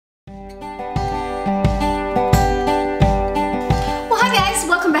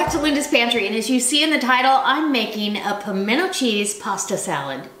Linda's Pantry, and as you see in the title, I'm making a pimento cheese pasta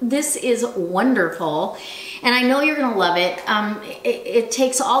salad. This is wonderful, and I know you're gonna love it. It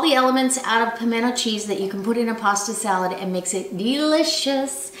takes all the elements out of pimento cheese that you can put in a pasta salad and makes it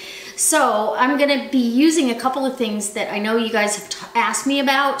delicious. So I'm gonna be using a couple of things that I know you guys have asked me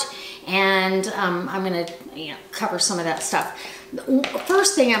about, and I'm gonna cover some of that stuff. The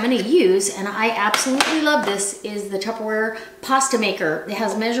first thing I'm going to use, and I absolutely love this, is the Tupperware pasta maker. It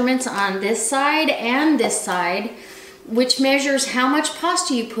has measurements on this side and this side, which measures how much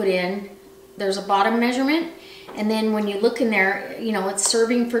pasta you put in. There's a bottom measurement, and then when you look in there, it's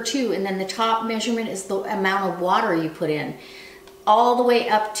serving for 2, and then the top measurement is the amount of water you put in, all the way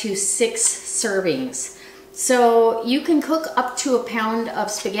up to 6 servings. So you can cook up to a pound of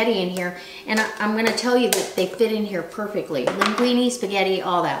spaghetti in here, and I'm going to tell you that they fit in here perfectly. Linguine, spaghetti,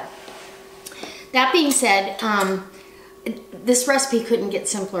 all that. That being said, this recipe couldn't get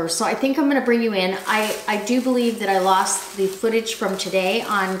simpler, so I think I'm going to bring you in. I do believe that I lost the footage from today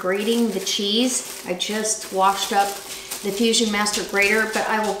on grating the cheese. I just washed up the Fusion Master grater, but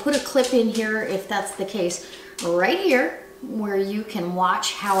I will put a clip in here if that's the case, right here, where you can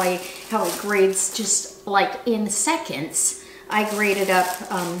watch how it grades just like in seconds. I grated up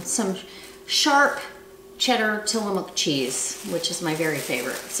some sharp cheddar Tillamook cheese, which is my very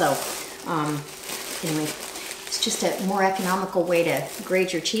favorite. So anyway, it's just a more economical way to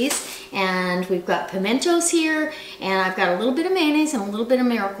grade your cheese. And we've got pimentos here, and I've got a little bit of mayonnaise and a little bit of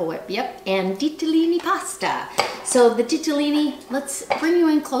Miracle Whip, yep, and ditalini pasta. So the ditalini, let's bring you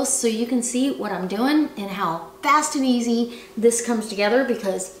in close so you can see what I'm doing and how fast and easy this comes together,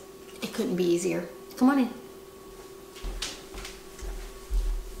 because it couldn't be easier. Come on in.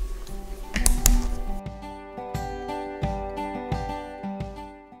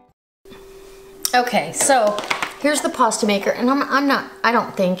 Okay, so here's the pasta maker, and I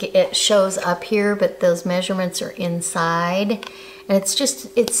don't think it shows up here, but those measurements are inside, and it's just,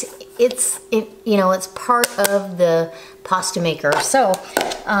 it's part of the pasta maker. So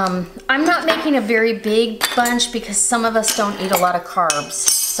I'm not making a very big bunch because some of us don't eat a lot of carbs.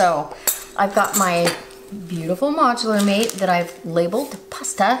 So I've got my beautiful modular mate that I've labeled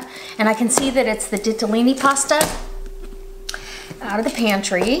pasta, and I can see that it's the ditalini pasta out of the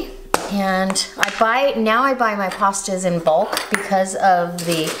pantry. And I buy my pastas in bulk because of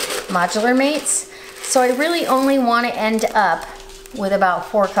the modular mates. So I really only want to end up with about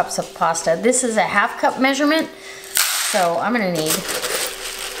 4 cups of pasta. This is a ½ cup measurement, so I'm gonna need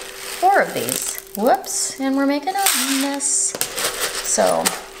 4 of these. Whoops, and we're making a mess. So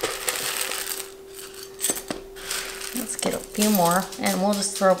let's get a few more, and we'll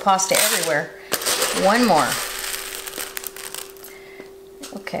just throw pasta everywhere. 1 more.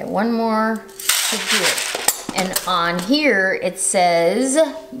 Okay, 1 more should do it. And on here it says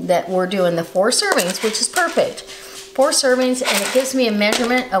that we're doing the 4 servings, which is perfect. 4 servings, and it gives me a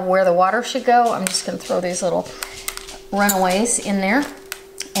measurement of where the water should go. I'm just gonna throw these little runaways in there,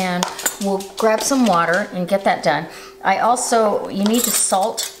 and we'll grab some water and get that done. You need to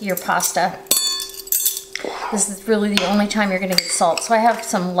salt your pasta. This is really the only time you're gonna get salt. So I have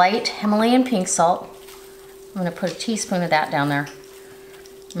some light Himalayan pink salt. I'm gonna put a teaspoon of that down there.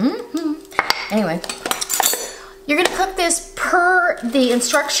 Anyway, you're gonna cook this per the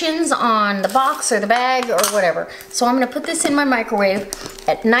instructions on the box or the bag or whatever. So I'm gonna put this in my microwave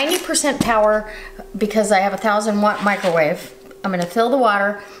at 90% power because I have a 1000-watt microwave. I'm gonna fill the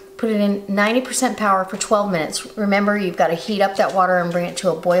water, put it in 90% power for 12 minutes. Remember, you've got to heat up that water and bring it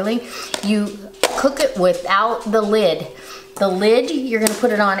to a boiling. You cook it without the lid. The lid, you're gonna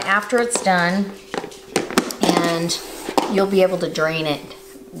put it on after it's done, and you'll be able to drain it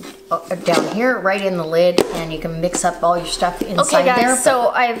down here, right in the lid, and you can mix up all your stuff inside there. Okay guys,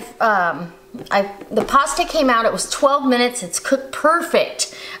 so the pasta came out, it was 12 minutes, it's cooked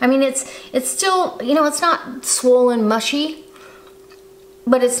perfect. I mean, it's still, it's not swollen mushy,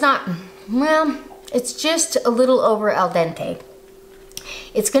 but it's not, well, it's just a little over al dente.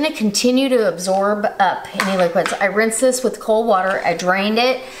 It's gonna continue to absorb up any liquids. I rinsed this with cold water, I drained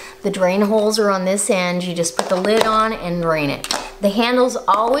it. The drain holes are on this end. You just put the lid on and drain it. The handles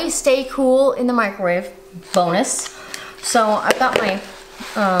always stay cool in the microwave, bonus. So I've got my,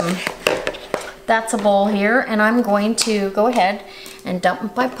 that's a bowl here, and I'm going to go ahead and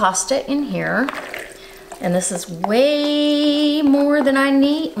dump my pasta in here. And this is way more than I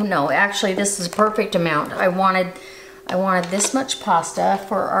need. No, actually this is a perfect amount. I wanted this much pasta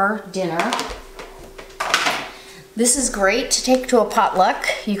for our dinner. This is great to take to a potluck.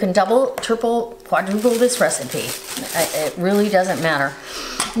 You can double, triple, quadruple this recipe. It really doesn't matter.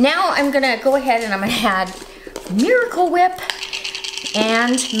 Now I'm gonna go ahead and I'm gonna add Miracle Whip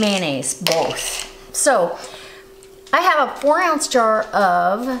and mayonnaise, both. So I have a 4-ounce jar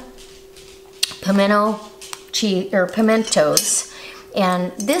of pimento cheese, or pimentos,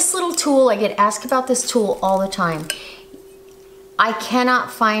 and this little tool, I get asked about this tool all the time. I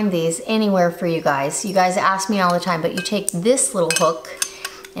cannot find these anywhere for you guys. You guys ask me all the time, but you take this little hook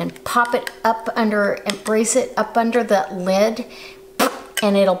and pop it up under, and brace it up under the lid,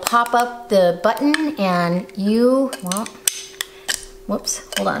 and it'll pop up the button, and you, well, whoops,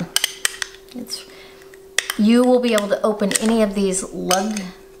 hold on. You will be able to open any of these lug,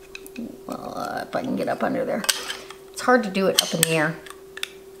 if I can get up under there. It's hard to do it up in the air.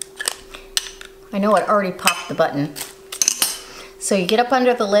 I know it already popped the button. So you get up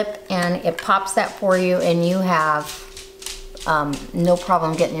under the lip and it pops that for you, and you have no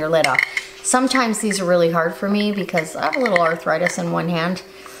problem getting your lid off. Sometimes these are really hard for me because I have a little arthritis in one hand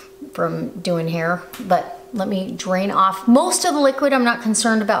from doing hair, but let me drain off most of the liquid. I'm not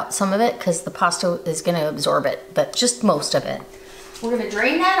concerned about some of it because the pasta is going to absorb it, but just most of it. We're going to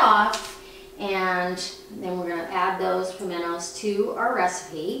drain that off, and then we're going to add those pimentos to our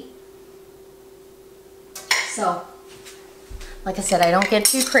recipe. So, like I said, I don't get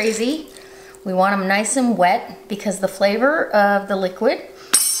too crazy. We want them nice and wet because the flavor of the liquid.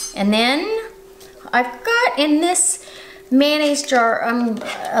 And then I've got in this mayonnaise jar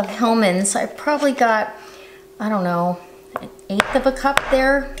of Hellmann's, I've probably got, I don't know, 1/8 of a cup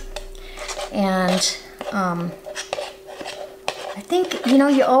there. And I think, you know,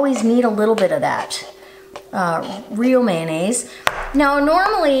 you always need a little bit of that real mayonnaise. Now,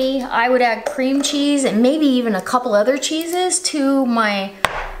 normally I would add cream cheese and maybe even a couple other cheeses to my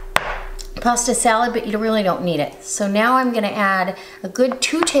pasta salad, but you really don't need it. So now I'm gonna add a good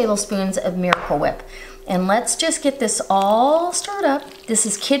 2 tablespoons of Miracle Whip. And let's just get this all stirred up. This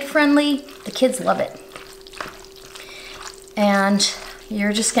is kid friendly, the kids love it. And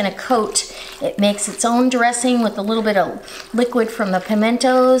you're just gonna coat, it makes its own dressing with a little bit of liquid from the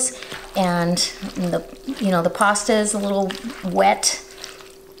pimentos, and the, you know, the pasta is a little wet.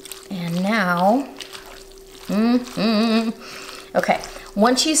 And now, okay.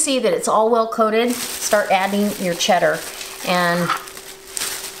 Once you see that it's all well coated, start adding your cheddar. And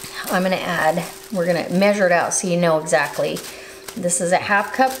I'm gonna add, we're gonna measure it out so you know exactly. This is a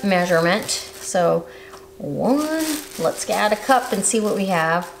 1/2 cup measurement. So let's add a cup and see what we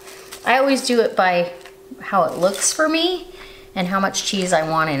have. I always do it by how it looks for me and how much cheese I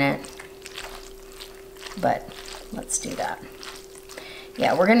want in it. But let's do that.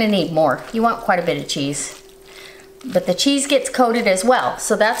 Yeah, we're gonna need more. You want quite a bit of cheese. But the cheese gets coated as well.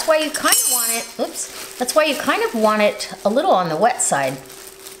 So that's why you kind of want it, oops, that's why you kind of want it a little on the wet side,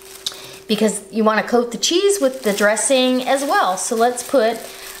 because you want to coat the cheese with the dressing as well. So let's put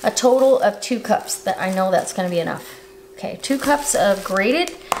a total of 2 cups. That I know that's going to be enough. Okay, 2 cups of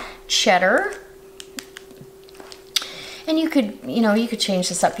grated cheddar. And you could, you know, you could change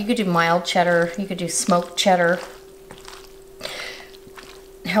this up. You could do mild cheddar, you could do smoked cheddar,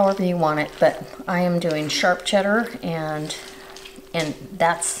 however you want it, but I am doing sharp cheddar, and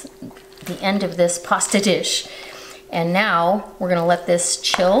that's the end of this pasta dish. And now we're gonna let this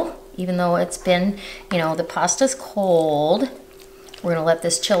chill, even though it's been, you know, the pasta's cold. We're gonna let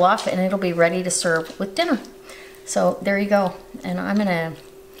this chill off, and it'll be ready to serve with dinner. So there you go. And I'm gonna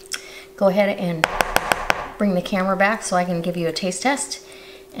go ahead and bring the camera back so I can give you a taste test,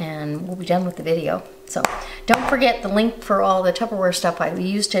 and we'll be done with the video. So don't forget, the link for all the Tupperware stuff I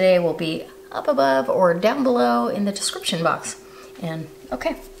used today will be up above or down below in the description box. And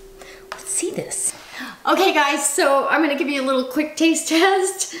okay, let's see this. Okay guys, so I'm gonna give you a little quick taste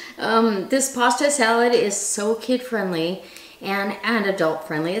test. This pasta salad is so kid friendly and adult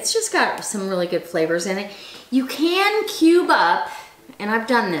friendly. It's just got some really good flavors in it. You can cube up, and I've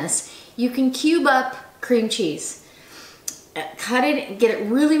done this, you can cube up cream cheese. Cut it, get it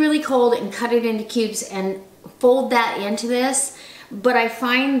really, really cold and cut it into cubes and fold that into this. But I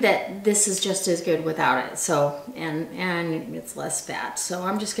find that this is just as good without it. So, and it's less fat. So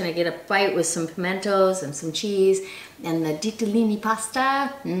I'm just gonna get a bite with some pimentos and some cheese and the ditalini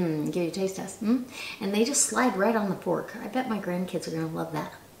pasta. Give you a taste test. And they just slide right on the fork. I bet my grandkids are gonna love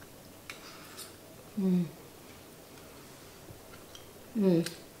that.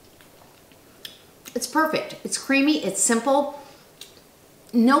 It's perfect. It's creamy, it's simple.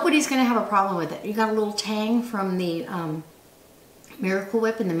 Nobody's gonna have a problem with it. You got a little tang from the Miracle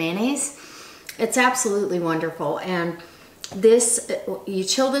Whip and the mayonnaise. It's absolutely wonderful. And this, you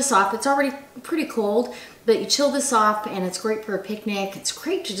chill this off. It's already pretty cold, but you chill this off and it's great for a picnic. It's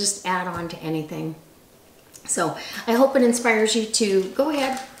great to just add on to anything. So I hope it inspires you to go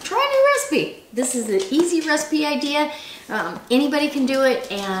ahead, try a new recipe. This is an easy recipe idea. Anybody can do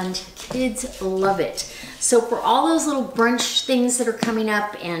it, and kids love it. So for all those little brunch things that are coming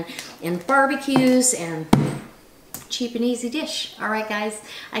up, and barbecues, and cheap and easy dish. All right, guys,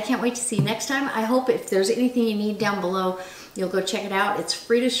 I can't wait to see you next time. I hope if there's anything you need down below, you'll go check it out. It's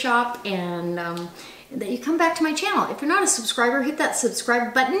free to shop, and that you come back to my channel. If you're not a subscriber, hit that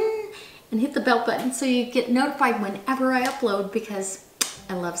subscribe button and hit the bell button so you get notified whenever I upload, because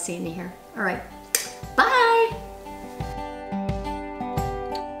I love seeing you here. All right.